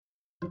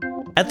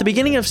At the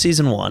beginning of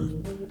season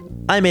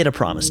 1, I made a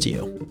promise to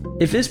you.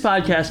 If this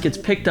podcast gets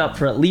picked up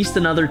for at least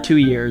another 2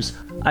 years,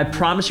 I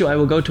promise you I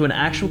will go to an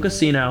actual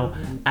casino,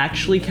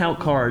 actually count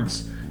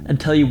cards, and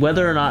tell you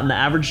whether or not an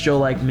average Joe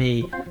like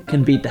me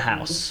can beat the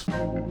house.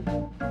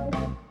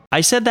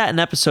 I said that in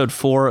episode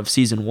 4 of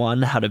season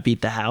 1, How to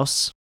Beat the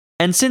House.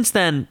 And since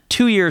then,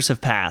 2 years have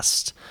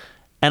passed,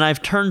 and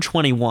I've turned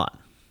 21,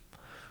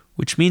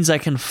 which means I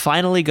can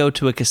finally go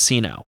to a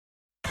casino.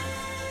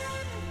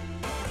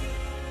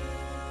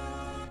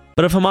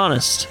 But if I'm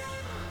honest,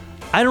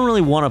 I don't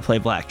really want to play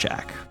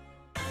blackjack.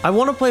 I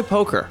want to play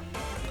poker,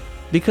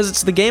 because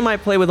it's the game I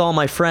play with all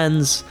my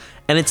friends,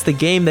 and it's the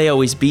game they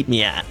always beat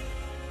me at.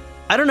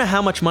 I don't know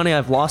how much money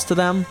I've lost to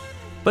them,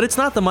 but it's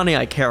not the money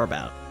I care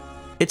about.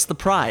 It's the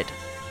pride.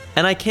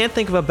 And I can't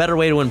think of a better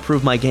way to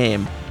improve my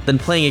game than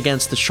playing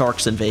against the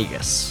Sharks in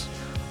Vegas.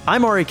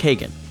 I'm Ari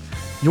Kagan.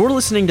 You're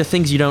listening to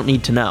Things You Don't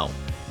Need to Know,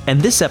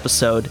 and this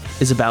episode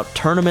is about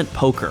tournament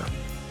poker.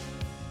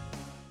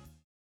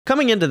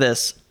 Coming into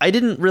this, I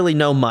didn't really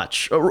know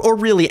much, or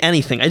really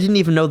anything. I didn't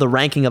even know the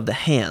ranking of the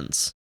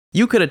hands.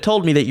 You could have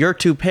told me that your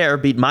 2 pair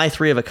beat my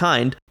 3 of a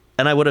kind,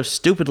 and I would have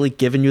stupidly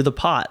given you the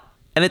pot.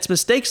 And it's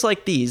mistakes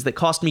like these that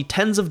cost me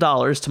tens of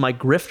dollars to my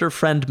grifter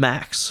friend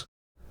Max.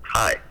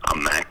 Hi,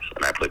 I'm Max,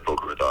 and I play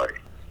poker with Ari.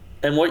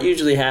 And what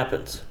usually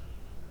happens?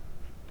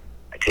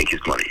 I take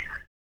his money.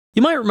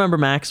 You might remember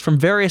Max from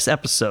various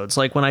episodes,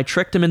 like when I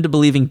tricked him into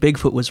believing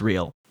Bigfoot was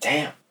real.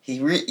 Damn, he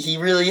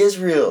really is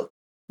real.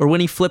 Or when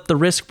he flipped the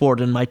risk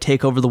board in my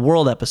Take Over the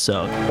World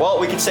episode. Well,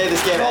 we could say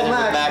this game ended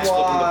with Max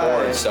flipping the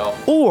board, so.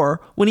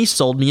 Or when he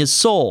sold me his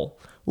soul.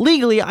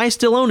 Legally, I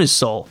still own his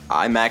soul.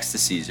 I, Max the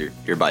Caesar,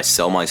 hereby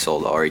sell my soul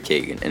to Ari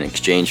Kagan in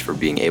exchange for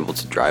being able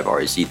to drive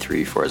Ari's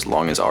Z3 for as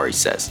long as Ari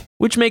says.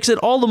 Which makes it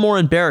all the more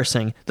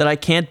embarrassing that I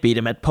can't beat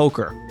him at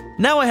poker.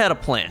 Now I had a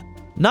plan.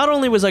 Not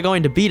only was I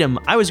going to beat him,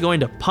 I was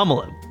going to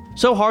pummel him.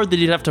 So hard that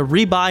he'd have to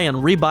rebuy and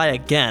rebuy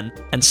again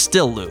and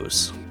still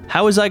lose.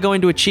 How was I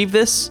going to achieve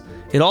this?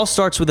 It all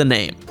starts with a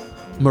name.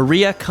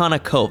 Maria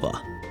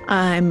Konnikova.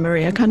 I'm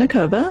Maria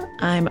Konnikova.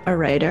 I'm a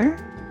writer.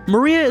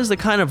 Maria is the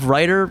kind of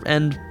writer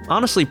and,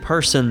 honestly,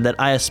 person that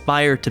I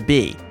aspire to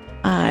be.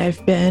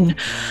 I've been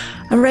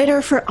a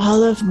writer for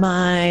all of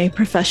my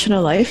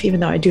professional life, even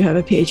though I do have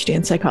a PhD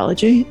in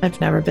psychology. I've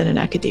never been in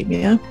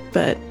academia,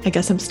 but I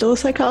guess I'm still a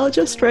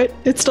psychologist, right?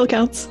 It still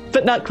counts,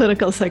 but not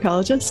clinical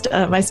psychologist.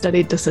 I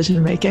studied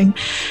decision making,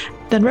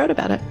 then wrote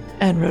about it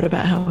and wrote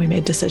about how we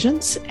made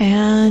decisions,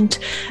 and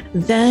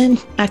then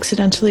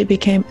accidentally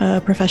became a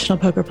professional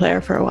poker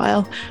player for a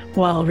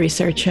while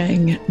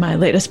researching my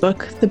latest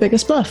book, The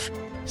Biggest Bluff.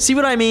 See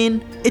what I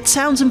mean? It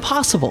sounds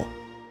impossible.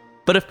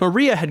 But if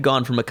Maria had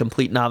gone from a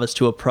complete novice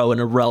to a pro in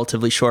a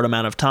relatively short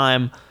amount of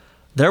time,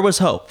 there was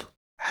hope.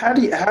 How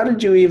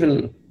did you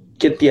even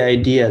get the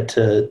idea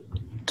to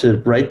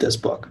write this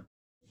book?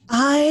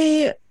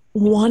 I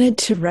wanted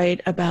to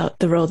write about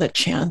the role that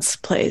chance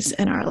plays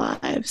in our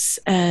lives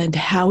and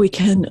how we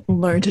can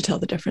learn to tell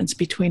the difference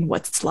between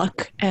what's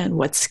luck and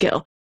what's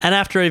skill. And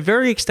after a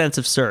very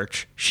extensive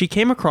search, she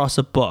came across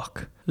a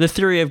book, The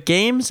Theory of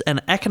Games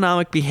and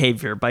Economic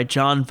Behavior by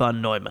John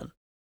von Neumann.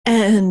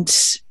 And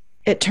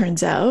it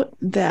turns out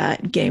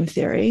that game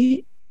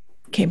theory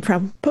came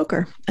from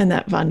poker, and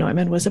that von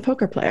Neumann was a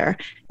poker player,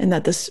 and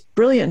that this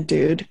brilliant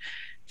dude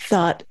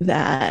thought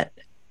that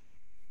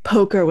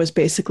poker was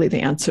basically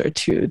the answer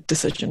to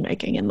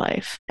decision-making in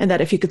life, and that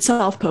if you could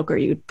solve poker,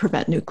 you'd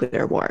prevent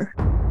nuclear war.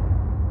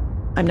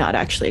 I'm not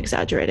actually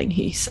exaggerating.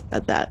 He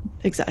said that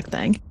exact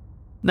thing.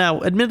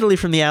 Now, admittedly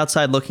from the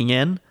outside looking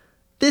in,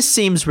 this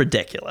seems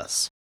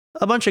ridiculous.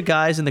 A bunch of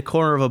guys in the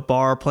corner of a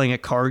bar playing a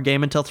card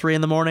game until 3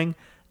 a.m,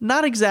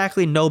 not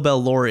exactly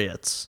Nobel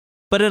laureates.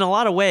 But in a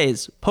lot of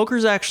ways,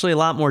 poker's actually a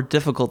lot more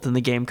difficult than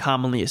the game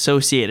commonly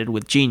associated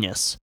with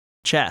genius,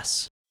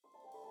 chess.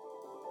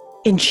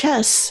 In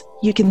chess,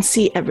 you can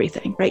see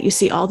everything, right? You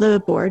see all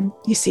the board,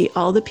 you see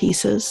all the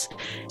pieces.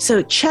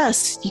 So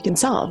chess you can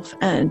solve,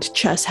 and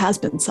chess has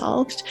been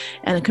solved,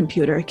 and a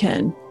computer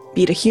can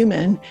beat a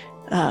human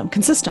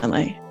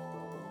consistently.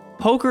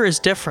 Poker is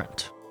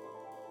different.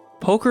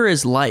 Poker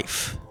is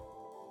life.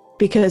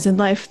 Because in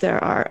life,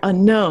 there are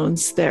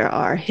unknowns, there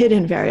are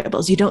hidden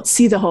variables. You don't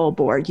see the whole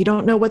board. You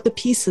don't know what the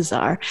pieces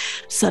are.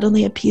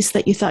 Suddenly a piece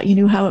that you thought you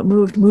knew how it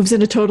moved moves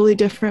in a totally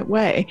different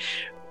way.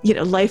 You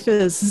know, life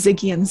is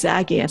ziggy and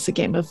zaggy. It's a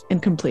game of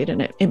incomplete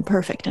and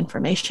imperfect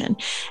information.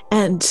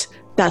 And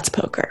that's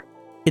poker.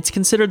 It's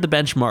considered the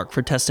benchmark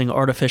for testing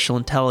artificial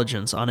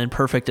intelligence on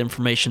imperfect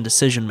information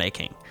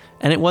decision-making.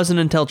 And it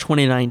wasn't until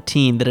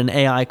 2019 that an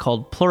AI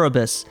called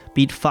Pluribus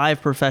beat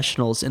 5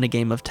 professionals in a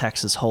game of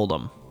Texas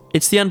Hold'em.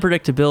 It's the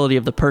unpredictability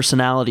of the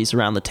personalities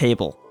around the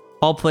table,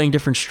 all playing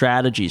different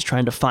strategies,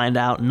 trying to find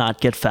out and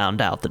not get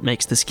found out, that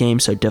makes this game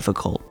so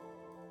difficult.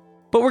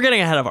 But we're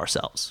getting ahead of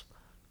ourselves.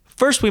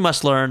 First, we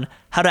must learn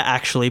how to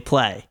actually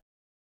play.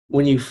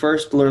 When you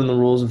first learned the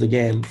rules of the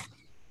game,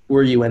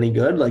 were you any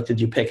good? Like,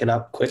 did you pick it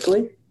up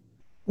quickly?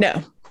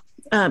 No,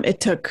 it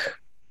took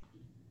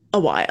a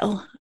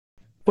while.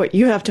 What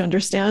you have to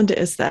understand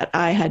is that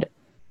I had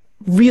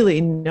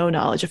really no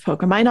knowledge of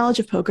poker. My knowledge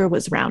of poker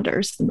was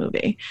Rounders, the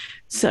movie.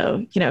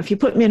 So, if you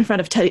put me in front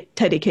of Teddy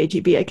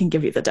KGB, I can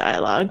give you the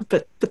dialogue,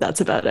 but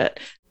that's about it.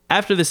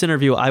 After this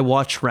interview, I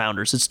watched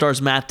Rounders. It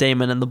stars Matt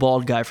Damon and the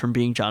bald guy from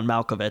Being John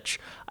Malkovich.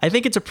 I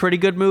think it's a pretty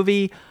good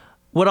movie.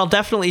 What I'll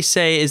definitely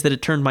say is that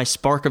it turned my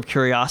spark of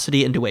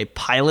curiosity into a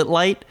pilot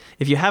light.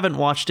 If you haven't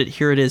watched it,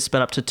 here it is,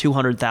 sped up to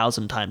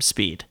 200,000 times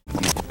speed.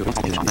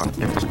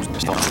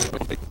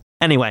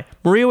 Anyway,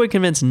 Maria would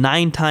convince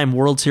 9-time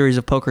World Series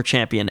of Poker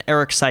champion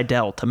Erik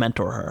Seidel to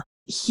mentor her.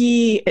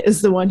 He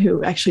is the one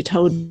who actually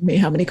told me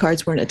how many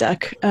cards were in a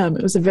deck.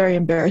 It was a very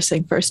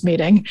embarrassing first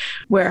meeting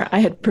where I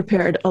had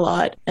prepared a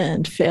lot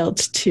and failed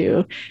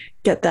to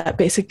get that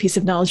basic piece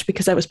of knowledge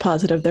because I was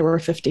positive there were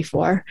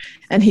 54.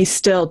 And he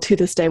still, to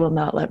this day, will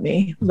not let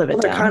me live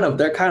it down.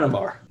 They're kind of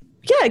are.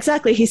 Yeah,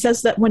 exactly. He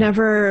says that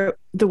whenever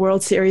the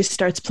World Series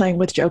starts playing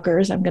with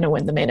jokers, I'm going to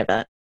win the main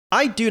event.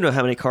 I do know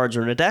how many cards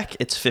are in a deck.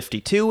 It's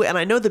 52, and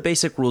I know the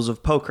basic rules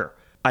of poker.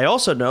 I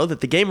also know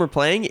that the game we're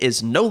playing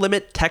is No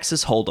Limit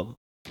Texas Hold'em.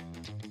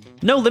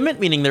 No limit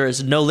meaning there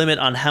is no limit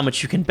on how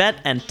much you can bet,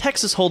 and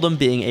Texas Hold'em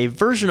being a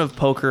version of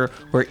poker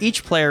where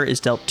each player is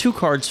dealt 2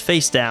 cards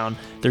face down,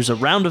 there's a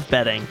round of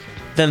betting,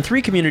 then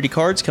 3 community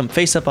cards come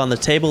face up on the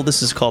table,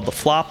 this is called the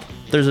flop.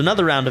 There's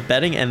another round of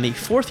betting, and the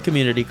 4th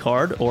community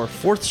card, or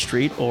 4th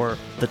street, or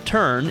the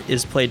turn,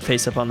 is played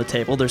face up on the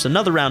table. There's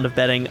another round of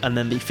betting, and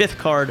then the 5th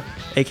card,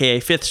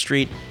 aka 5th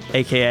street,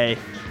 aka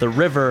the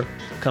river,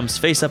 comes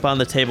face up on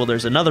the table.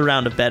 There's another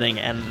round of betting,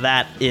 and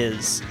that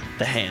is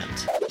the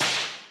hand.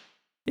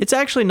 It's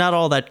actually not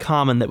all that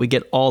common that we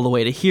get all the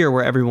way to here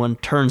where everyone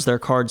turns their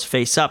cards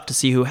face up to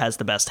see who has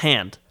the best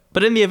hand.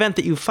 But in the event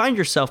that you find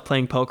yourself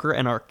playing poker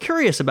and are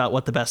curious about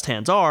what the best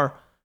hands are,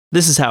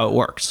 this is how it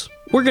works.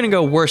 We're going to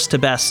go worst to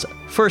best.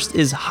 First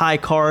is high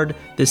card.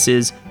 This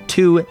is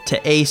 2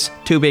 to ace,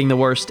 2 being the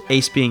worst,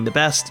 ace being the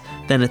best.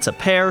 Then it's a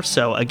pair,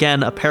 so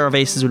again, a pair of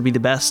aces would be the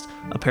best,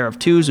 a pair of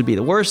 2s would be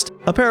the worst,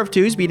 a pair of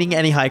 2s beating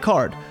any high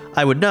card.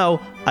 I would know,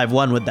 I've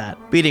won with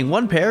that. Beating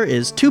 1 pair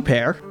is 2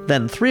 pair,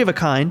 then 3 of a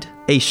kind,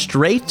 a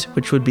straight,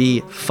 which would be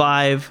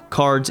 5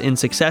 cards in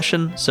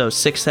succession, so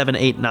 6, 7,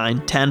 8,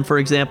 9, 10 for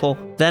example,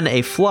 then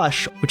a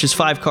flush, which is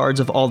 5 cards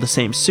of all the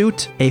same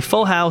suit, a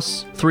full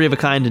house, 3 of a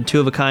kind and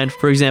 2 of a kind,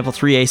 for example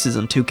 3 aces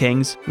and 2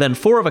 kings, then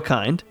 4 of a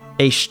kind,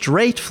 a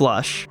straight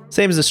flush,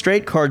 same as a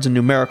straight, cards in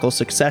numerical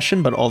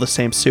succession but all the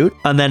same suit,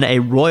 and then a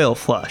royal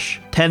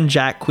flush, 10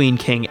 jack, queen,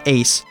 king,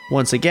 ace,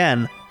 once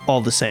again, all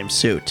the same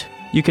suit.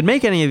 You can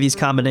make any of these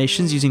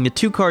combinations using the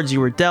 2 cards you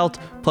were dealt,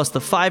 plus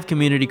the 5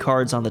 community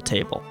cards on the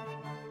table.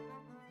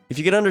 If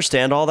you can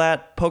understand all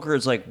that, poker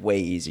is like way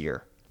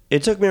easier.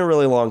 It took me a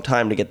really long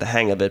time to get the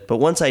hang of it, but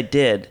once I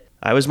did,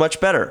 I was much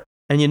better.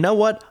 And you know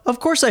what? Of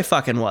course I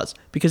fucking was,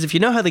 because if you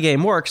know how the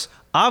game works,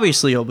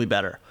 obviously you'll be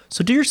better.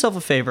 So do yourself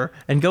a favor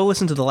and go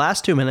listen to the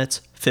last 2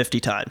 minutes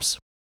 50 times.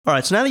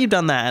 Alright, so now that you've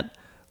done that,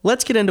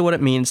 let's get into what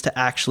it means to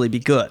actually be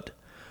good.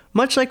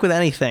 Much like with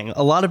anything,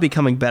 a lot of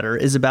becoming better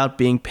is about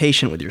being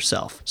patient with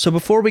yourself. So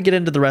before we get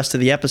into the rest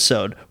of the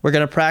episode, we're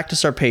going to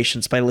practice our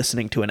patience by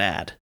listening to an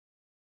ad.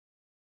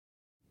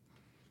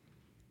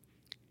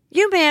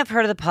 You may have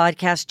heard of the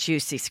podcast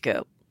Juicy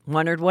Scoop.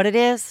 Wondered what it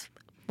is?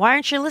 Why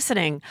aren't you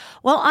listening?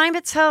 Well, I'm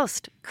its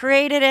host.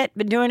 Created it,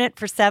 been doing it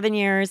for 7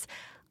 years.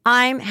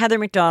 I'm Heather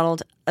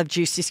McDonald of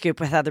Juicy Scoop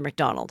with Heather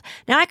McDonald.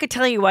 Now, I could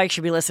tell you why you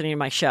should be listening to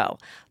my show,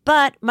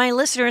 but my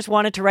listeners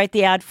wanted to write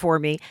the ad for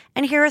me,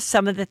 and here are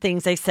some of the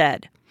things they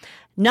said.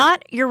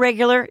 Not your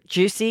regular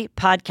juicy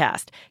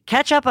podcast.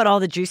 Catch up on all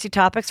the juicy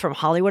topics from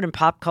Hollywood and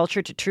pop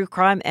culture to true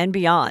crime and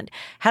beyond.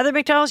 Heather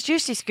McDonald's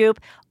Juicy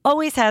Scoop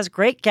always has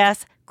great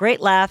guests,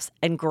 great laughs,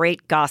 and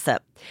great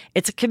gossip.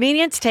 It's a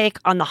comedian's take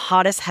on the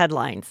hottest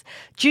headlines.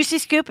 Juicy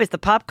Scoop is the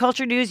pop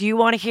culture news you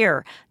want to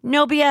hear.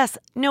 No BS,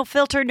 no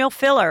filter, no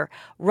filler.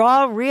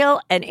 Raw,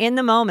 real, and in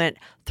the moment.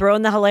 Throw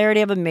in the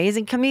hilarity of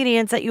amazing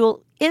comedians that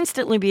you'll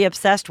instantly be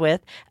obsessed with,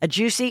 a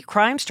juicy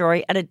crime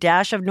story, and a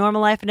dash of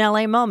normal life in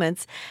LA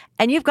moments,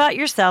 and you've got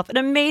yourself an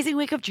amazing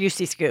week of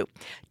Juicy Scoop.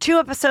 2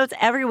 episodes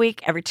every week,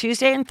 every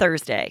Tuesday and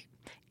Thursday.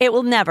 It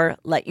will never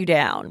let you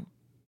down.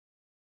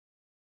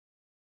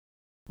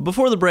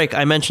 Before the break,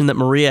 I mentioned that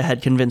Maria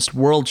had convinced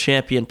world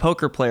champion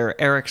poker player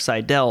Erik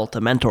Seidel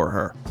to mentor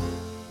her.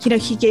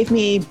 He gave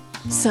me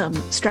some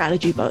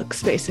strategy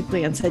books,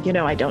 basically, and said,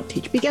 I don't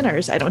teach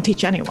beginners. I don't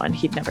teach anyone.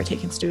 He'd never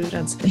taken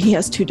students. He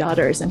has 2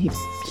 daughters, and he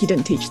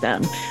didn't teach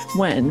them.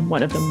 When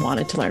one of them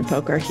wanted to learn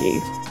poker, he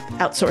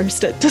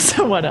outsourced it to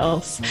someone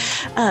else.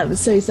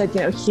 So he said,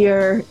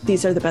 here,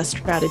 these are the best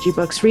strategy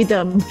books. Read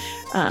them,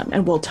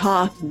 and we'll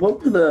talk.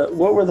 What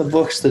were the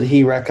books that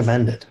he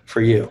recommended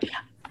for you?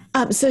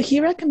 So he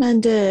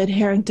recommended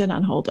Harrington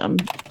on Hold'em.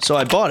 So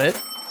I bought it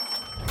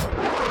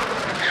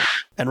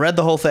and read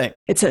the whole thing.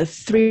 It's a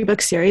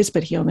 3-book series,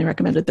 but he only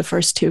recommended the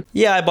first 2.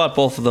 Yeah, I bought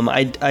both of them.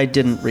 I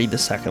didn't read the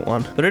second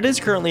one, but it is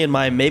currently in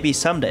my maybe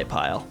someday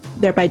pile.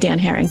 They're by Dan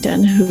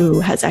Harrington, who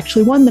has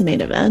actually won the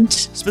main event.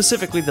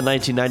 Specifically the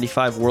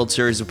 1995 World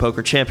Series of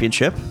Poker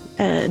Championship.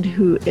 And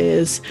who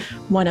is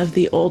one of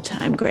the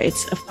old-time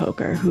greats of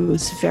poker,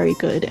 who's very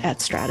good at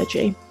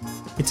strategy.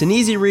 It's an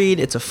easy read,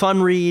 it's a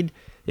fun read.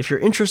 If you're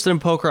interested in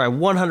poker, I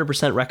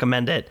 100%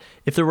 recommend it.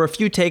 If there were a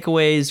few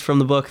takeaways from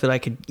the book that I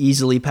could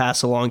easily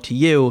pass along to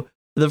you,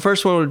 the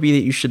first one would be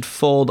that you should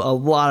fold a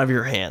lot of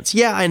your hands.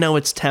 Yeah, I know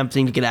it's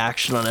tempting to get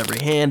action on every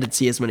hand and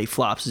see as many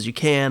flops as you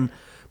can,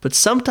 but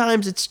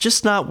sometimes it's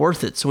just not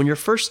worth it. So when you're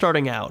first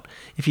starting out,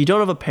 if you don't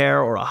have a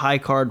pair or a high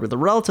card with a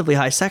relatively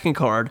high second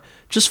card,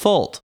 just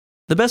fold.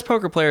 The best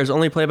poker players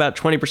only play about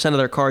 20% of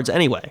their cards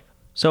anyway.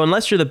 So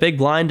unless you're the big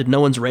blind and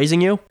no one's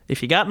raising you,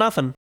 if you got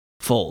nothing,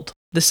 fold.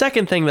 The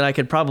second thing that I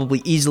could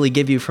probably easily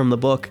give you from the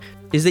book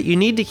is that you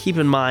need to keep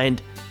in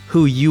mind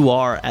who you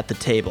are at the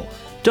table.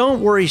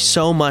 Don't worry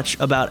so much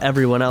about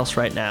everyone else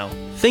right now.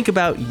 Think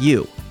about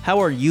you. How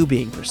are you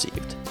being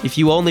perceived? If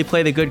you only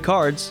play the good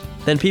cards,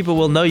 then people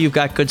will know you've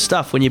got good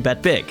stuff when you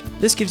bet big.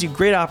 This gives you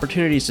great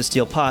opportunities to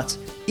steal pots,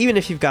 even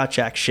if you've got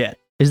jack shit.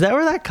 Is that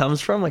where that comes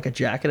from, like a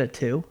jack and a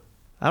 2?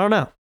 I don't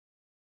know.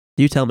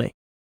 You tell me.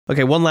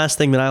 Okay, one last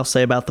thing that I'll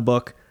say about the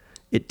book.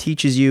 It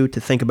teaches you to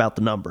think about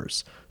the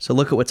numbers. So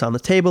look at what's on the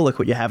table, look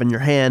what you have in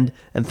your hand,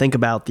 and think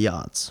about the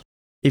odds.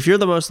 If you're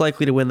the most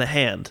likely to win the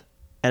hand,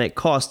 and it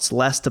costs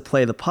less to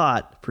play the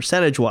pot,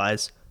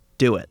 percentage-wise,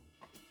 do it.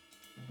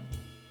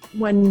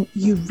 When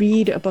you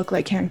read a book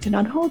like Harrington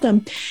on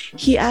Hold'em,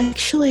 he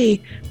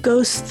actually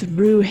goes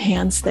through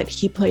hands that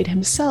he played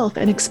himself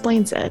and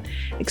explains it,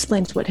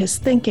 explains what his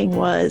thinking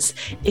was,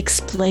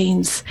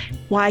 explains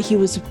why he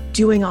was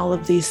doing all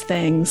of these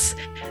things,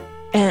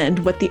 and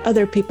what the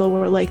other people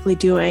were likely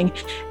doing.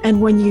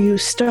 And when you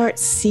start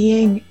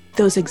seeing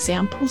those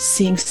examples,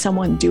 seeing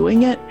someone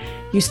doing it,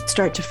 you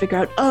start to figure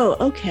out, oh,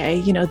 okay,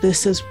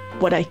 this is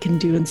what I can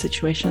do in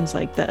situations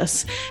like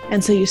this.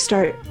 And so you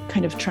start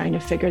kind of trying to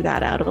figure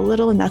that out a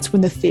little. And that's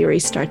when the theory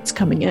starts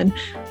coming in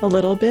a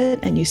little bit.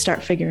 And you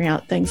start figuring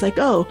out things like,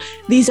 oh,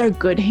 these are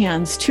good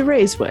hands to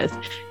raise with.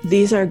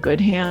 These are good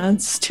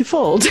hands to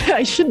fold.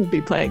 I shouldn't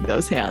be playing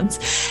those hands.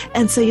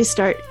 And so you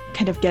start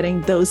kind of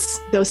getting those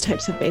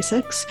types of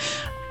basics.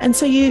 And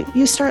so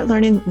you start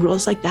learning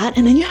rules like that,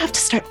 and then you have to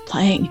start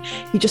playing.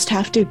 You just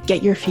have to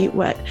get your feet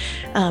wet.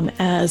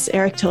 As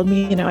Eric told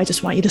me, I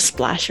just want you to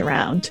splash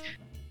around.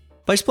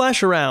 By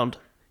splash around,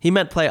 he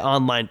meant play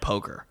online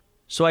poker.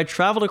 So I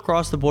traveled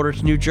across the border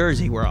to New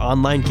Jersey, where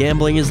online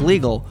gambling is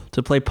legal,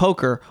 to play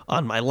poker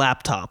on my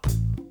laptop.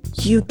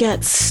 You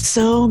get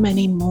so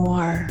many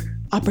more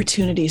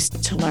opportunities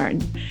to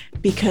learn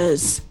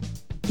because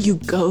you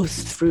go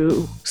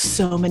through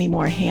so many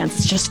more hands.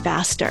 It's just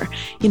faster.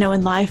 In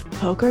live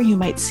poker, you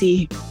might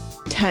see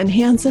 10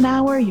 hands an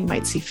hour. You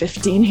might see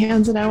 15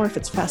 hands an hour if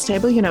it's fast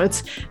table.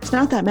 It's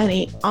not that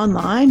many.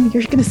 Online,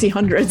 you're going to see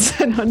hundreds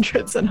and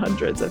hundreds and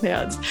hundreds of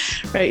hands,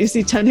 right? You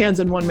see 10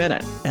 hands in 1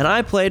 minute. And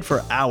I played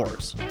for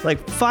hours,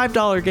 like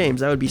 $5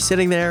 games. I would be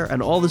sitting there,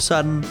 and all of a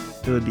sudden,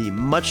 it would be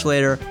much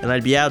later, and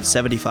I'd be out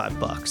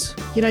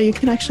 $75. You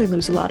can actually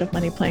lose a lot of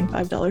money playing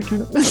 $5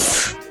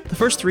 tournaments. The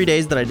first 3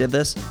 days that I did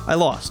this, I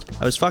lost.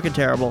 I was fucking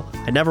terrible.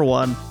 I never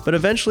won, but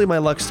eventually my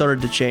luck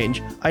started to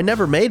change. I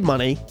never made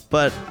money,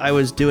 but I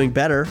was doing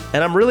better.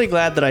 And I'm really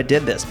glad that I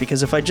did this,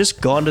 because if I'd just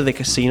gone to the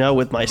casino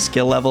with my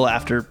skill level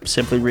after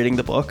simply reading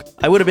the book,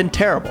 I would have been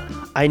terrible.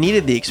 I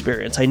needed the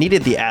experience. I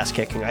needed the ass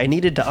kicking. I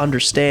needed to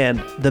understand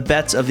the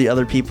bets of the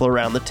other people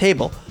around the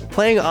table.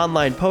 Playing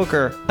online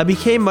poker, I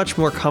became much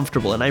more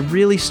comfortable, and I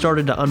really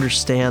started to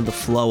understand the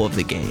flow of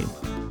the game.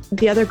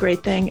 The other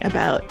great thing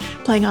about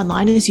playing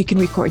online is you can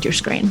record your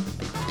screen.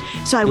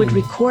 So I would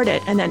record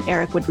it, and then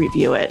Eric would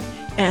review it,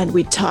 and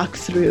we'd talk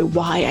through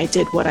why I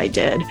did, what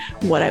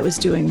I was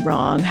doing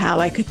wrong,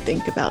 how I could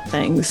think about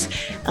things.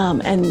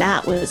 And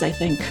that was, I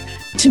think,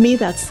 to me,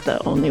 that's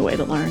the only way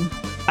to learn.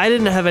 I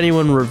didn't have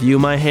anyone review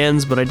my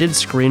hands, but I did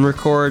screen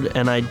record,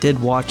 and I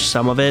did watch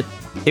some of it.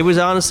 It was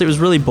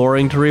really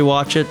boring to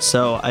rewatch it,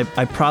 so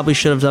I probably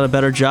should have done a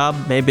better job.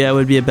 Maybe I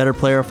would be a better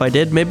player if I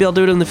did. Maybe I'll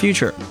do it in the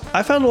future.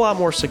 I found a lot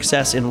more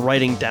success in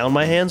writing down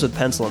my hands with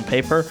pencil and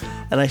paper,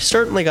 and I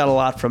certainly got a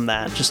lot from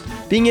that, just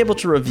being able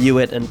to review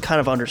it and kind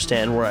of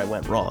understand where I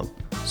went wrong.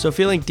 So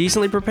feeling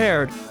decently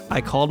prepared,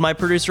 I called my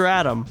producer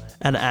Adam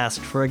and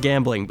asked for a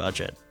gambling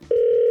budget.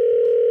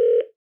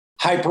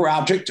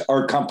 HyperObject,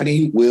 our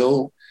company,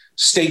 will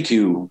stake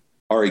you,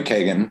 Ari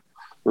Kagan,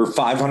 for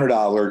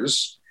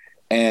 $500.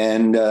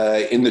 And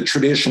in the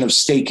tradition of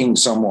staking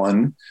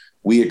someone,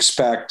 we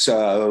expect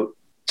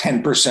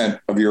 10%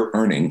 of your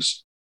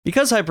earnings.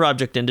 Because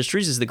HyperObject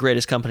Industries is the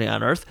greatest company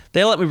on earth,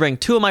 they let me bring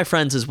two of my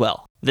friends as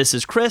well. This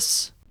is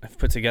Chris. I've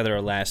put together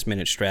a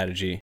last-minute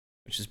strategy,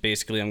 which is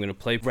basically I'm going to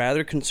play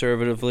rather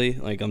conservatively.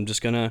 Like, I'm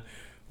just going to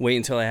wait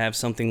until I have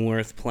something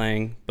worth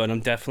playing, but I'm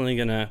definitely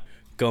going to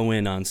go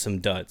in on some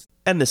duds.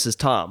 And this is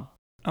Tom.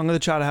 I'm going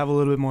to try to have a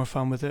little bit more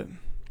fun with it.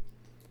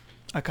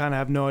 I kind of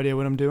have no idea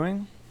what I'm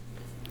doing.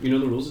 You know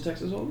the rules of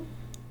Texas Hold'em?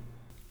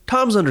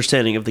 Tom's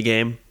understanding of the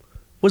game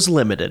was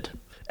limited.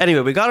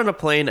 Anyway, we got on a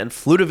plane and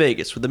flew to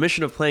Vegas with the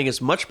mission of playing as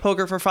much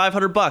poker for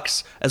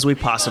 $500 as we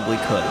possibly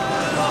could.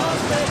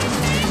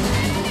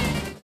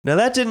 Now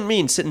that didn't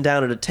mean sitting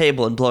down at a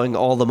table and blowing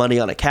all the money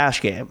on a cash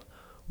game.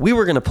 We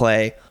were going to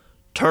play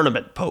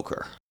tournament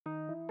poker.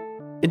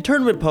 In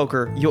tournament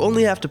poker, you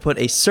only have to put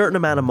a certain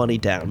amount of money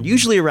down,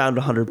 usually around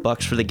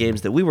 $100 for the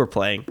games that we were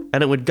playing,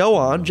 and it would go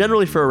on,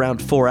 generally for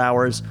around 4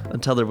 hours,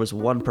 until there was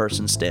one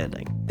person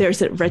standing.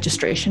 There's a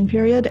registration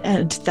period,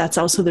 and that's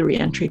also the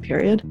re-entry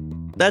period.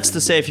 That's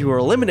to say if you were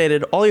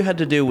eliminated, all you had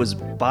to do was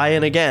buy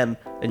in again,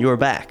 and you were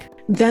back.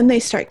 Then they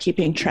start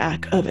keeping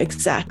track of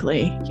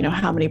exactly,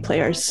 how many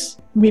players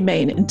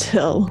remain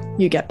until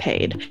you get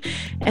paid.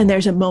 And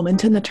there's a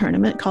moment in the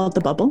tournament called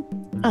the bubble,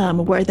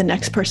 where the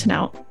next person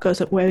out goes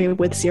away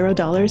with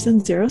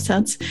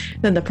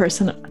 $0.00. Then the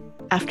person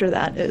after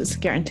that is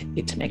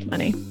guaranteed to make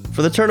money.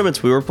 For the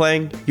tournaments we were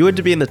playing, you had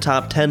to be in the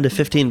top 10 to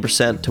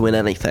 15% to win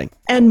anything.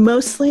 And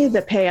mostly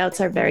the payouts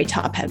are very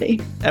top heavy.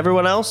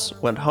 Everyone else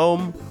went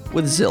home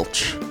with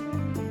zilch.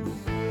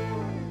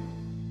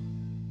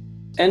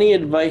 Any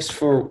advice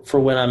for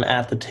when I'm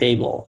at the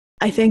table?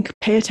 I think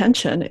pay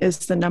attention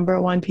is the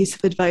number one piece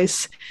of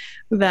advice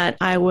that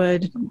I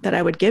would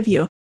give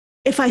you.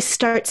 If I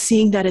start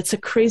seeing that it's a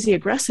crazy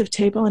aggressive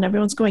table and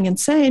everyone's going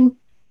insane,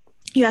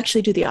 you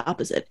actually do the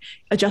opposite.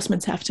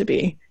 Adjustments have to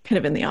be kind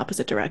of in the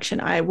opposite direction.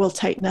 I will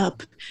tighten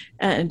up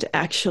and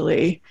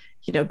actually,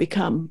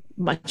 become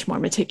much more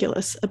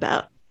meticulous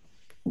about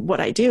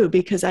what I do,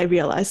 because I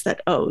realize that,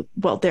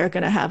 they're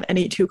going to have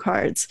any two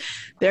cards.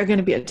 They're going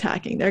to be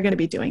attacking. They're going to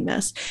be doing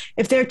this.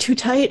 If they're too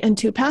tight and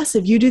too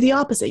passive, you do the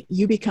opposite.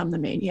 You become the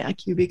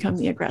maniac. You become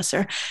the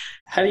aggressor.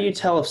 How do you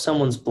tell if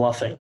someone's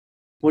bluffing?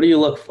 What do you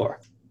look for?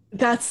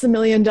 That's the $1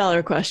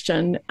 million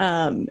question.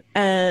 I'm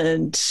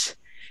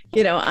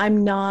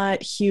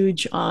not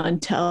huge on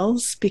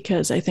tells,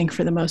 because I think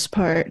for the most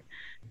part,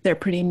 they're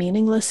pretty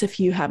meaningless if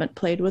you haven't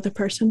played with a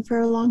person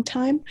for a long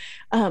time.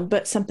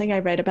 But something I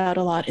write about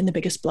a lot in The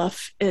Biggest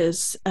Bluff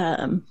is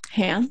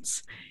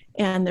hands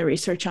and the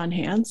research on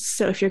hands.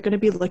 So if you're going to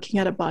be looking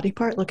at a body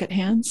part, look at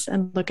hands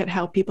and look at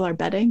how people are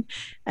betting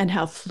and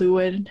how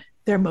fluid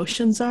their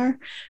motions are.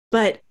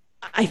 But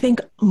I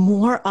think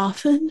more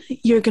often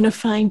you're going to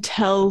find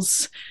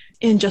tells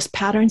in just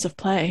patterns of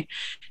play.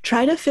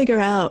 Try to figure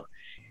out,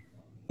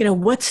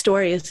 what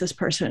story is this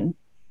person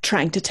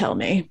trying to tell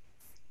me?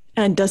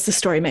 And does the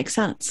story make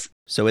sense?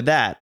 So with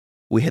that,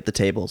 we hit the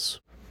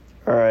tables.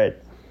 All right.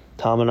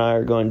 Tom and I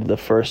are going to the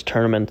first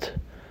tournament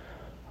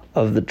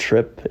of the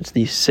trip. It's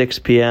the 6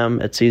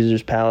 p.m. at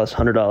Caesars Palace,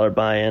 $100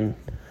 buy-in,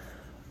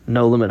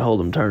 no limit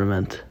hold'em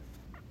tournament.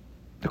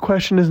 The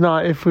question is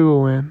not if we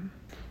will win.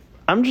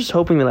 I'm just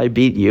hoping that I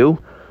beat you.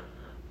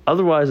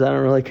 Otherwise, I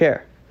don't really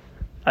care.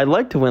 I'd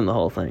like to win the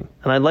whole thing,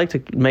 and I'd like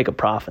to make a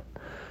profit.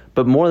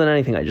 But more than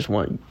anything, I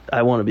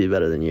want to be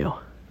better than you.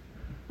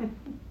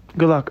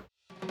 Good luck.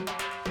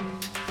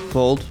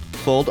 Fold.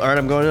 All right,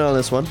 I'm going in on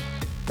this one.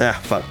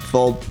 Fuck.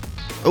 Fold.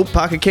 Oh,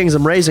 pocket kings,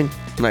 I'm raising.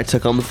 And I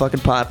took on the fucking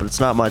pot, but it's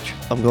not much.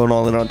 I'm going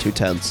all in on 2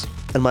 10s.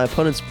 And my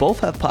opponents both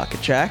have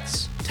pocket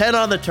jacks. 10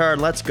 on the turn,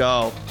 let's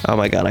go. Oh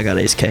my god, I got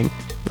ace king.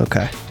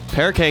 Okay.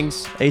 Pair of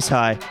kings, ace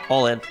high,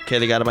 all in. Okay,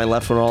 they got my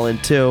left one all in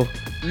too.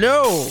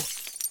 No!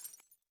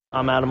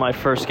 I'm out of my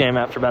first game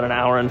after about an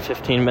hour and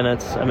 15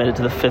 minutes. I made it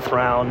to the 5th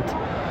round.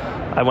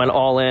 I went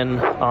all in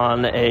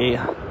on a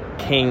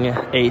king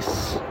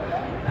ace.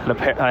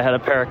 I had a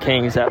pair of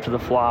kings after the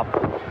flop.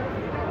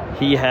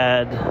 He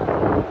had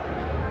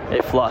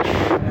a flush.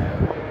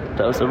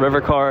 That was the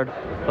river card,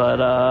 but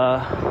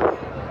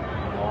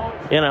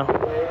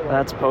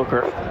that's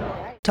poker.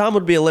 Tom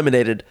would be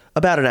eliminated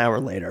about an hour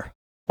later.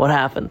 What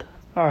happened?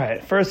 All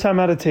right, first time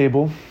at a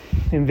table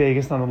in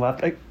Vegas.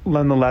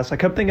 Nonetheless, I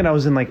kept thinking I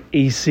was in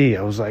AC.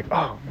 I was like,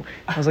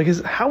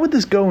 how would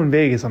this go in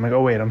Vegas? I'm like,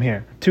 oh wait, I'm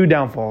here. 2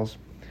 downfalls.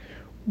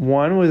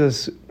 One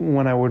was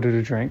when I ordered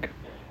a drink.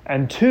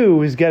 And 2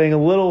 was getting a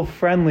little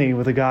friendly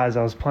with the guys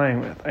I was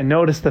playing with. I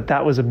noticed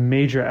that was a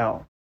major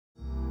L.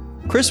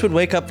 Chris would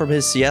wake up from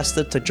his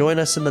siesta to join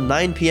us in the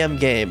 9 p.m.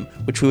 game,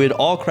 which we would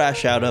all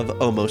crash out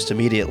of almost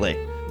immediately.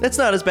 That's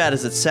not as bad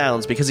as it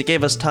sounds, because it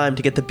gave us time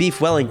to get the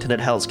beef Wellington at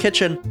Hell's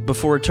Kitchen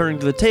before returning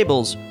to the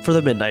tables for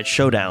the midnight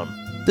showdown.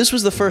 This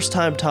was the first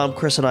time Tom,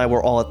 Chris, and I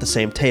were all at the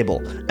same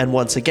table, and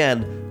once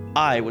again,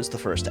 I was the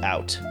first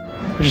out.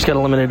 I just got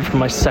eliminated from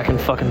my second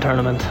fucking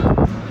tournament.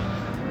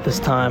 This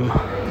time,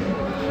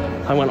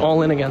 I went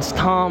all in against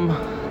Tom,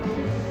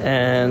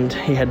 and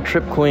he had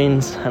trip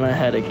queens, and I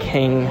had a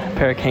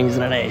pair of kings,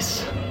 and an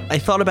ace. I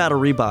thought about a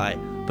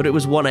rebuy, but it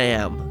was 1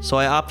 a.m., so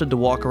I opted to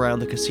walk around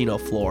the casino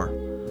floor.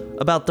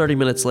 About 30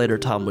 minutes later,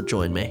 Tom would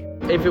join me.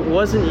 If it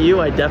wasn't you,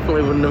 I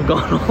definitely wouldn't have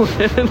gone all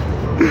in.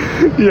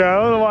 Yeah,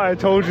 I don't know why I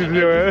told you to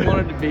do it. I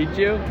wanted to beat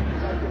you.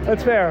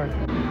 That's fair.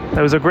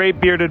 There was a great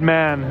bearded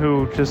man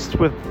who just,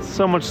 with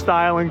so much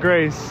style and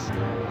grace,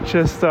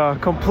 just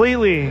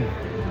completely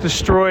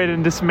destroyed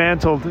and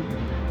dismantled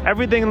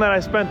everything that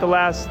I spent the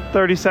last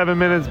 37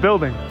 minutes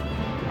building.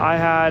 I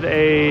had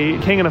a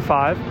king and a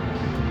 5,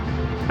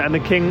 and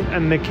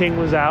the king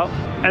was out,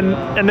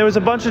 and there was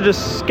a bunch of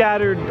just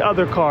scattered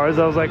other cards.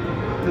 I was like,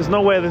 there's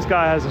no way this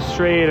guy has a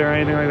straight or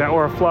anything like that,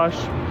 or a flush.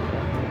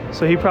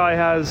 So he probably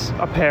has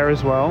a pair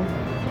as well.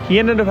 He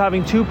ended up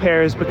having 2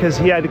 pairs because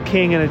he had a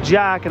king and a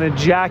jack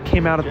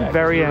came out at the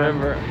very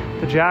end.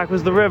 The jack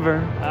was the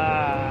river.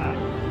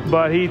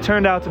 but he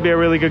turned out to be a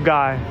really good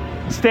guy.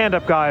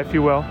 Stand-up guy, if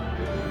you will.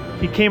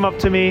 He came up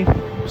to me,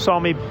 saw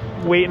me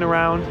waiting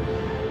around,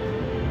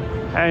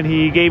 and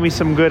he gave me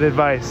some good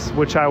advice,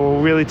 which I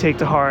will really take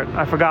to heart.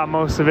 I forgot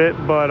most of it,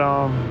 but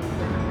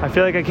I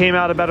feel like I came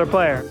out a better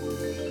player.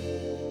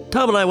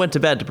 Tom and I went to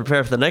bed to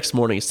prepare for the next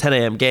morning's 10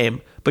 a.m.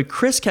 game, but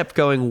Chris kept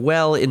going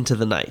well into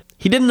the night.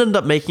 He didn't end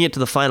up making it to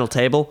the final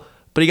table,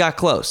 but he got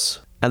close,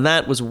 and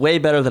that was way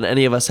better than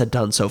any of us had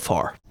done so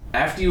far.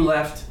 After you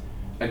left,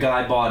 a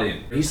guy bought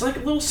in. He's like a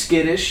little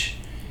skittish,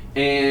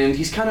 and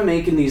he's kind of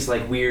making these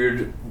like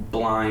weird,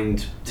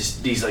 blind,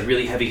 these like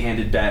really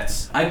heavy-handed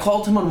bets. I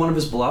called him on one of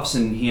his bluffs,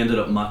 and he ended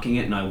up mucking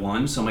it, and I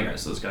won. So I'm like,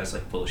 guys, this guy's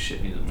like full of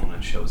shit. He doesn't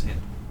want to show his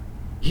hand.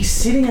 He's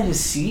sitting at his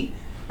seat.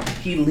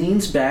 He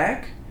leans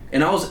back,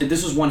 and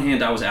this was one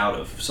hand I was out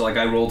of. So like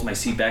I rolled my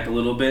seat back a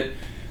little bit,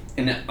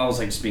 and I was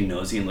like just being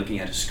nosy and looking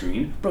at his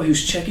screen. Bro, he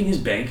was checking his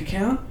bank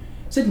account.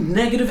 It said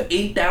negative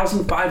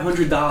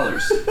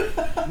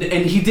 $8,500.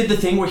 And he did the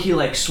thing where he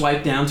like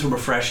swiped down to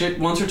refresh it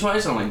once or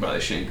twice. I'm like, bro,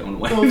 this shit ain't going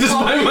away. Just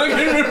by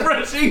fucking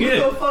refreshing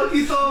it. What the fuck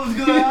you thought was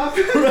gonna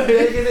happen?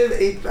 Negative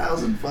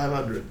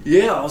 8,500.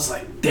 Yeah, I was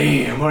like,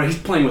 damn, all right, he's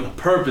playing with a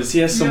purpose. He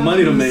has some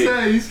money to make.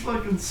 He's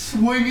fucking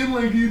swinging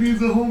like he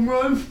needs a home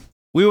run.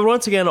 We would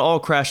once again all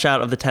crash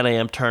out of the 10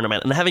 a.m.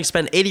 tournament, and having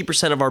spent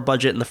 80% of our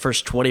budget in the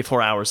first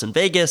 24 hours in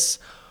Vegas,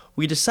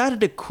 we decided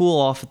to cool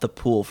off at the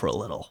pool for a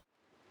little.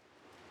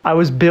 I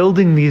was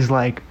building these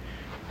like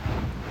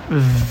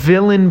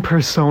villain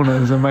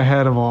personas in my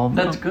head of all of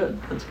them.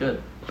 That's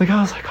good. Like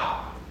I was like,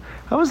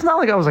 I was not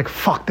like I was like,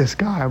 fuck this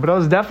guy, but I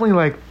was definitely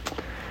like,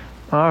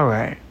 all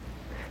right,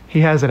 he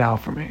has it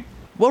out for me.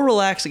 While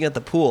relaxing at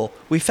the pool,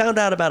 we found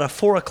out about a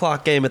 4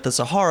 o'clock game at the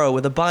Sahara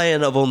with a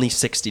buy-in of only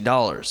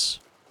 $60.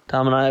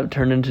 Tom and I have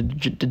turned into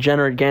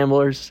degenerate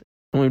gamblers,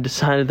 and we've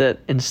decided that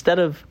instead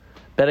of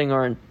betting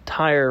our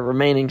entire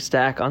remaining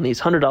stack on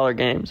these $100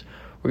 games,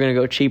 we're going to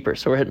go cheaper.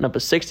 So we're hitting up a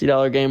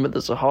 $60 game at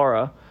the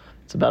Sahara.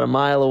 It's about a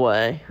mile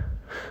away.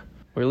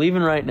 We're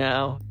leaving right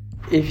now.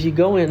 If you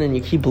go in and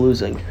you keep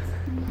losing,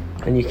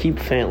 and you keep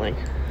failing,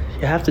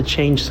 you have to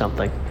change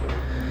something.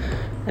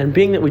 And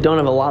being that we don't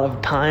have a lot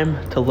of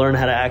time to learn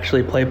how to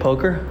actually play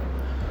poker,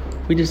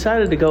 we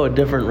decided to go a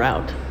different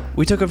route.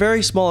 We took a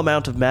very small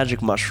amount of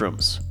magic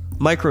mushrooms,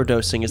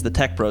 microdosing as the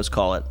tech bros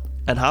call it,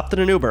 and hopped in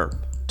an Uber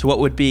to what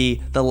would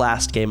be the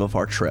last game of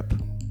our trip.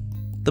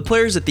 The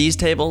players at these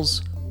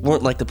tables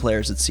weren't like the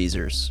players at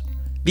Caesars.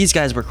 These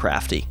guys were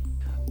crafty.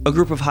 A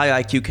group of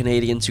high IQ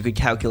Canadians who could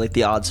calculate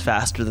the odds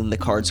faster than the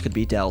cards could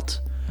be dealt.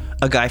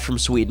 A guy from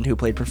Sweden who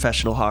played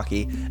professional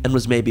hockey and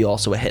was maybe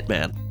also a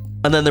hitman.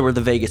 And then there were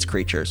the Vegas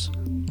creatures.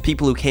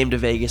 People who came to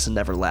Vegas and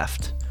never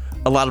left.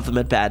 A lot of them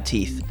had bad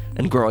teeth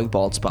and growing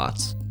bald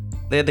spots.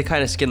 They had the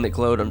kind of skin that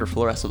glowed under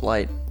fluorescent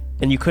light,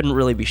 and you couldn't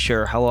really be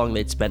sure how long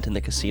they'd spent in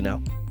the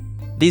casino.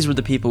 These were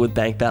the people with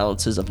bank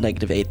balances of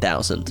negative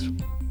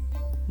 8,000.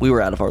 We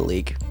were out of our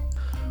league.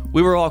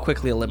 We were all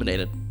quickly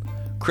eliminated.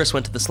 Chris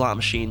went to the slot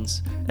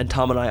machines, and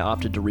Tom and I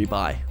opted to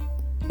rebuy.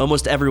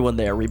 Almost everyone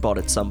there rebought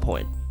at some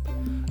point,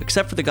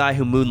 except for the guy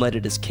who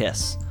moonlighted his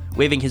kiss,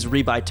 waving his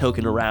rebuy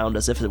token around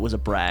as if it was a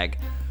brag,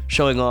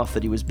 showing off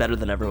that he was better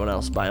than everyone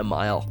else by a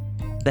mile.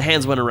 The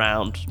hands went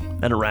around,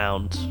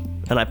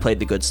 and I played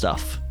the good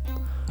stuff.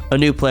 A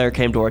new player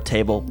came to our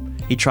table.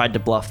 He tried to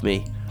bluff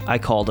me. I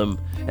called him,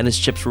 and his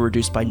chips were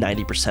reduced by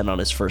 90% on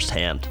his first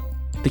hand.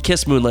 The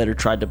Kiss Moonlighter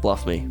tried to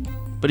bluff me,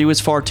 but he was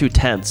far too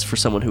tense for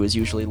someone who is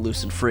usually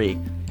loose and free.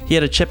 He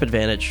had a chip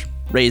advantage,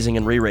 raising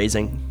and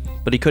re-raising,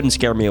 but he couldn't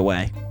scare me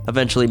away,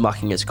 eventually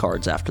mucking his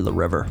cards after the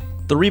river.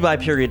 The rebuy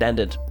period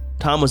ended.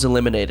 Tom was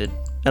eliminated,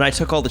 and I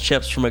took all the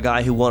chips from a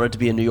guy who wanted to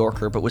be a New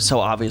Yorker but was so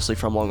obviously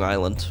from Long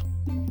Island.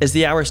 As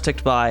the hours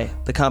ticked by,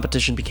 the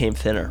competition became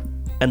thinner,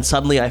 and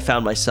suddenly I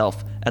found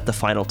myself at the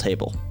final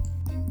table.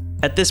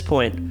 At this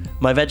point,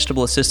 my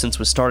vegetable assistance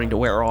was starting to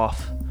wear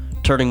off,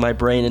 turning my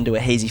brain into a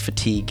hazy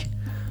fatigue.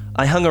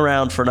 I hung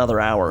around for another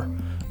hour,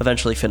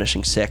 eventually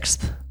finishing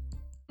 6th.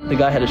 The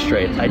guy had a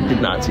straight. I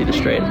did not see the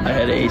straight. I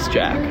had ace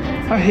jack.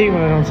 I hate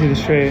when I don't see the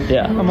straight.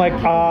 Yeah. I'm like,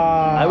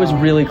 I was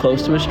really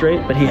close to a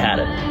straight, but he had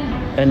it.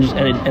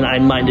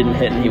 And mine didn't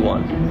hit and he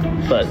won.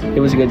 But it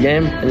was a good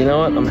game, and you know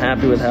what? I'm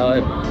happy with how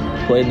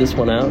I played this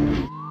one out.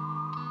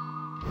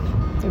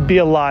 It'd be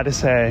a lie to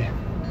say,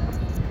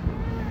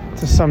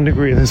 to some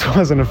degree, this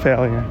wasn't a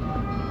failure.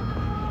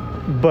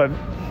 But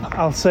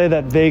I'll say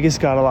that Vegas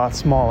got a lot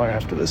smaller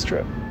after this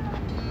trip.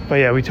 But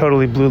yeah, we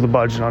totally blew the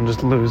budget on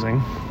just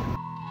losing.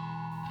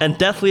 And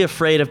deathly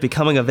afraid of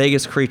becoming a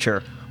Vegas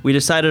creature, we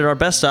decided our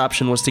best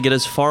option was to get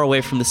as far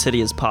away from the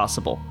city as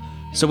possible.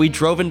 So we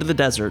drove into the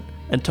desert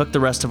and took the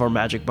rest of our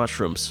magic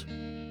mushrooms.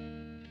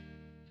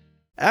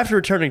 After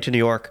returning to New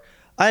York,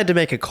 I had to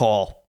make a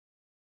call.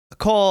 A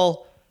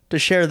call to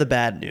share the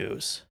bad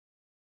news.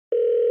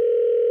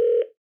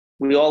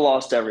 We all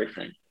lost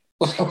everything.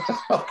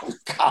 Oh,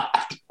 God.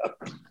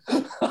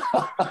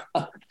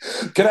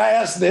 Can I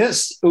ask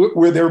this?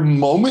 Were there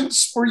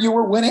moments where you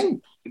were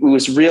winning? It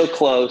was real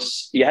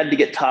close. You had to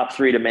get top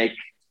 3 to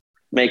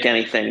make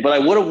anything. But I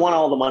would have won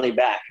all the money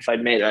back if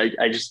I'd made it.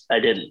 I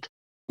didn't.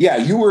 Yeah,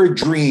 you were a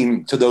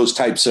dream to those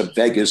types of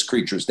Vegas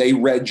creatures. They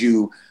read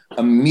you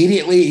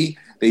immediately.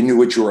 They knew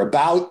what you were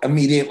about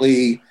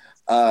immediately.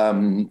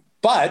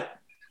 But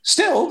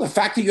still, the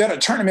fact that you had a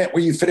tournament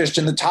where you finished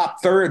in the top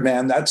third,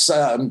 man, that's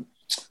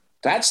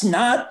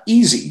not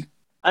easy.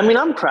 I mean,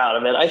 I'm proud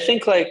of it. I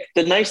think like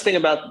the nice thing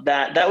about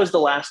that was the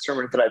last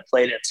tournament that I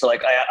played in. So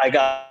like I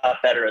got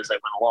better as I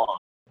went along.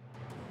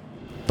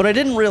 But I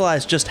didn't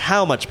realize just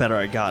how much better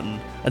I'd gotten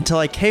until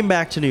I came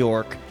back to New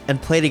York and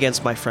played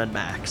against my friend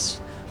Max.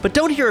 But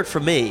don't hear it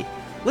from me.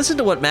 Listen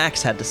to what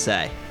Max had to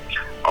say.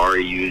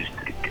 Ari used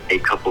a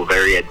couple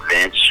very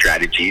advanced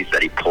strategies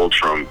that he pulled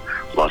from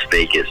Las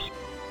Vegas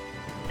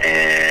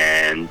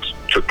and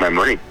took my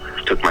money,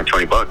 took my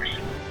 $20.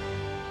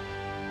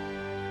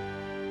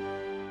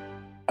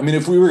 I mean,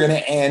 if we were going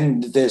to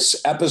end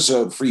this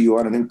episode for you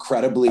on an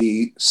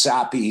incredibly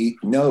sappy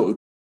note,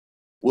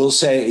 we'll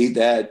say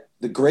that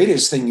the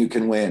greatest thing you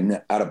can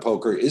win out of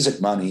poker isn't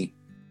money,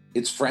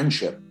 it's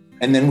friendship.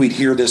 And then we'd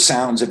hear the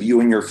sounds of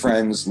you and your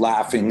friends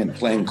laughing and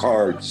playing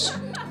cards.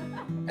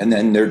 And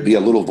then there'd be a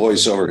little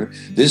voiceover.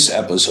 This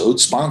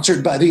episode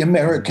sponsored by the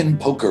American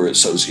Poker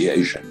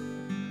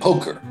Association.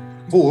 Poker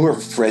for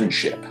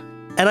friendship.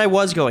 And I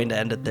was going to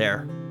end it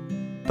there.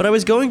 But I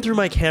was going through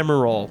my camera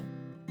roll,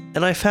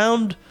 and I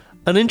found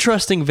an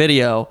interesting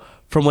video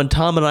from when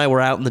Tom and I were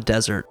out in the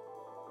desert.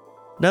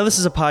 Now this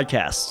is a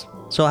podcast,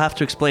 so I'll have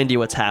to explain to you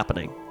what's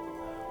happening.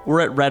 We're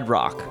at Red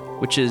Rock,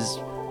 which is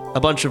a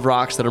bunch of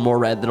rocks that are more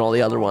red than all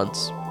the other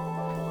ones.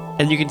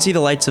 And you can see the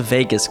lights of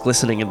Vegas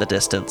glistening in the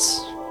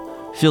distance.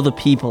 Feel the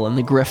people and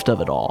the grift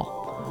of it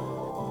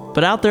all.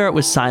 But out there it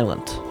was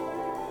silent.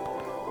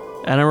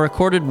 And I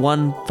recorded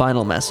one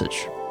final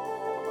message.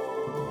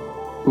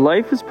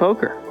 Life is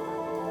poker.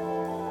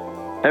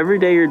 Every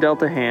day you're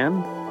dealt a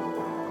hand,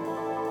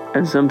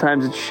 and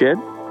sometimes it's shit,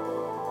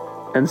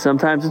 and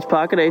sometimes it's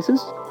pocket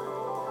aces,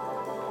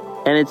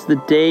 and it's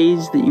the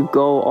days that you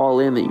go all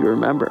in that you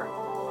remember.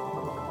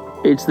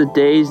 It's the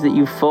days that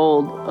you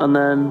fold and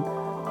then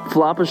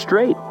flop a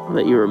straight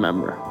that you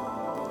remember.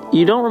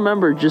 You don't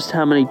remember just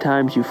how many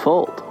times you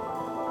fold.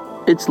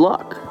 It's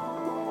luck,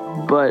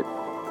 but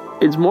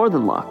it's more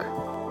than luck,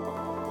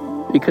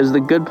 because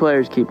the good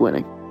players keep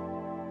winning.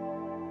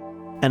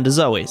 And as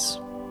always,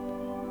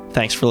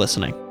 thanks for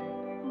listening.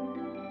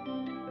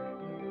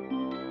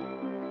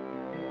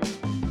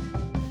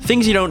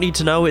 Things You Don't Need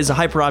to Know is a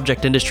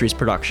Hyperobject Industries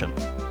production.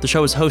 The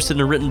show is hosted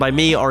and written by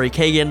me, Ari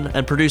Kagan,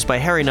 and produced by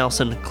Harry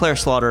Nelson, Claire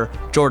Slaughter,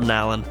 Jordan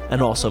Allen,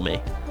 and also me.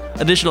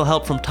 Additional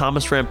help from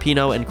Thomas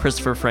Rampino and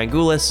Christopher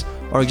Frangoulis.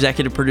 Our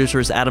executive producer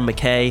is Adam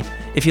McKay.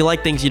 If you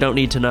like Things You Don't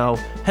Need to Know,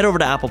 head over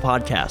to Apple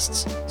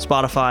Podcasts,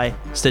 Spotify,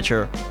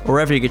 Stitcher, or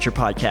wherever you get your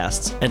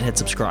podcasts, and hit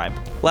subscribe.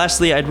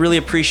 Lastly, I'd really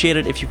appreciate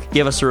it if you could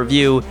give us a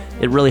review.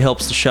 It really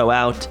helps the show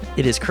out.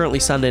 It is currently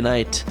Sunday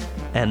night,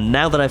 and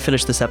now that I've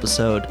finished this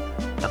episode,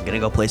 I'm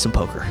gonna go play some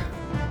poker.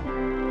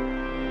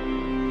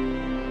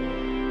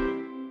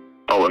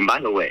 Oh, and by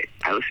the way,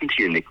 I listened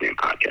to your nickname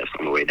podcast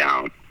on the way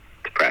down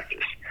to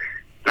practice.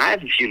 And I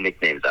have a few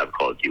nicknames I've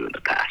called you in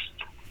the past.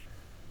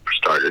 For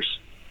starters,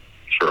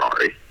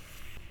 Ferrari.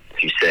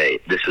 If you say,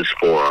 this is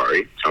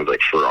Ferrari, sounds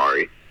like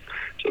Ferrari,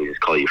 so we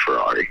just call you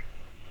Ferrari.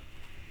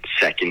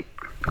 Second,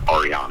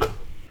 Ariana.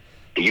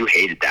 You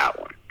hated that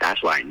one.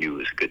 That's why I knew it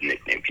was a good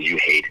nickname, because you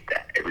hated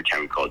that every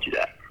time we called you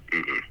that.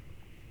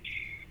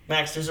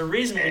 Max, there's a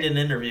reason we didn't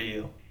interview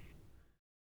you.